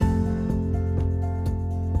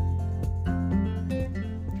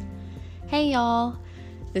Hey y'all,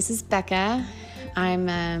 this is Becca.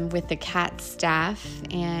 I'm with the CAT staff,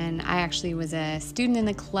 and I actually was a student in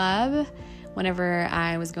the club whenever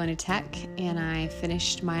I was going to tech, and I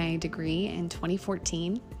finished my degree in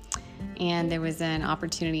 2014, and there was an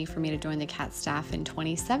opportunity for me to join the CAT staff in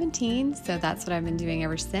 2017, so that's what I've been doing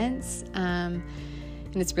ever since, and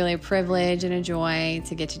it's really a privilege and a joy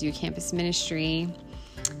to get to do campus ministry.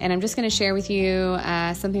 And I'm just going to share with you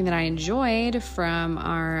something that I enjoyed from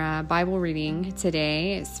our Bible reading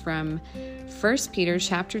today. It's from 1 Peter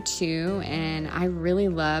chapter 2, and I really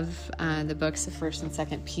love the books of 1 and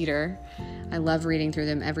 2 Peter. I love reading through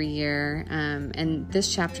them every year. And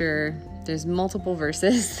this chapter, there's multiple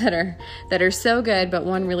verses that are so good, but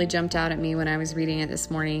one really jumped out at me when I was reading it this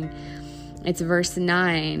morning. It's verse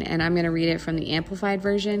 9, and I'm going to read it from the Amplified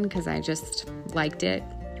version because I just liked it.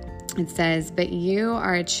 It says, "But you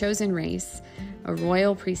are a chosen race, a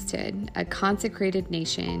royal priesthood, a consecrated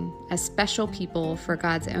nation, a special people for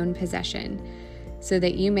God's own possession, so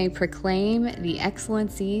that you may proclaim the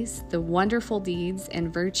excellencies, the wonderful deeds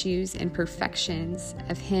and virtues and perfections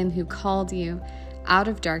of Him who called you out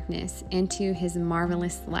of darkness into His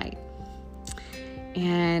marvelous light."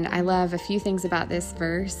 And I love a few things about this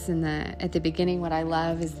verse. At the beginning, what I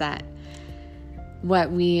love is that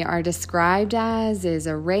what we are described as is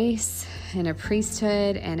a race and a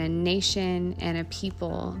priesthood and a nation and a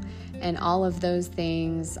people. And all of those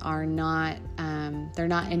things are not, they're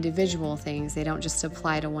not individual things. They don't just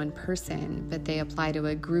apply to one person, but they apply to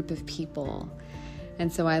a group of people.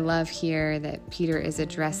 And so I love here that Peter is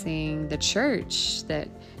addressing the church, that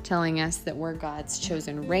telling us that we're God's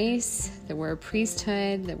chosen race, that we're a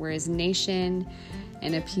priesthood, that we're His nation,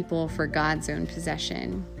 and a people for God's own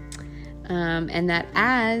possession. And that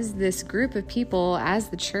as this group of people, as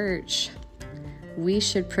the church, we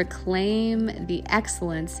should proclaim the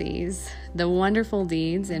excellencies, the wonderful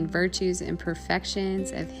deeds and virtues and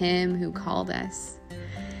perfections of Him who called us.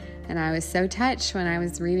 And I was so touched when I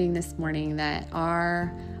was reading this morning that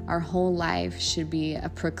our whole life should be a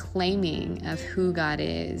proclaiming of who God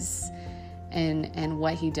is and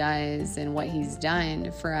what He does and what He's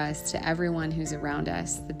done for us to everyone who's around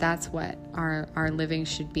us, that's what our living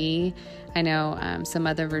should be. I know some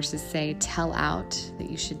other verses say tell out, that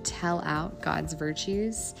you should tell out God's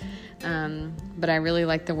virtues, but I really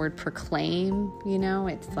like the word proclaim.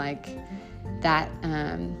 It's like that.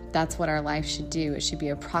 That's what our life should do. It should be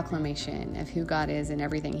a proclamation of who God is and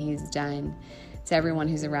everything He's done to everyone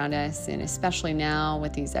who's around us, and especially now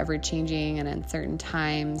with these ever-changing and uncertain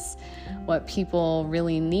times, what people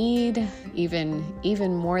really need,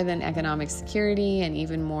 even more than economic security and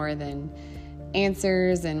even more than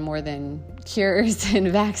answers and more than cures and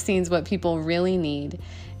vaccines, what people really need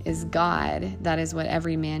is God. That is what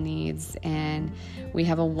every man needs, and we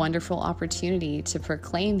have a wonderful opportunity to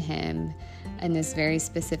proclaim Him in this very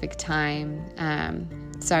specific time.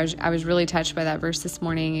 So I was really touched by that verse this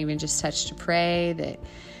morning, even just touched to pray that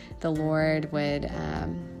the Lord would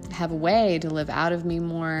have a way to live out of me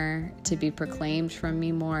more, to be proclaimed from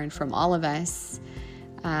me more, and from all of us,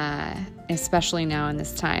 especially now in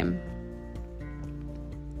this time.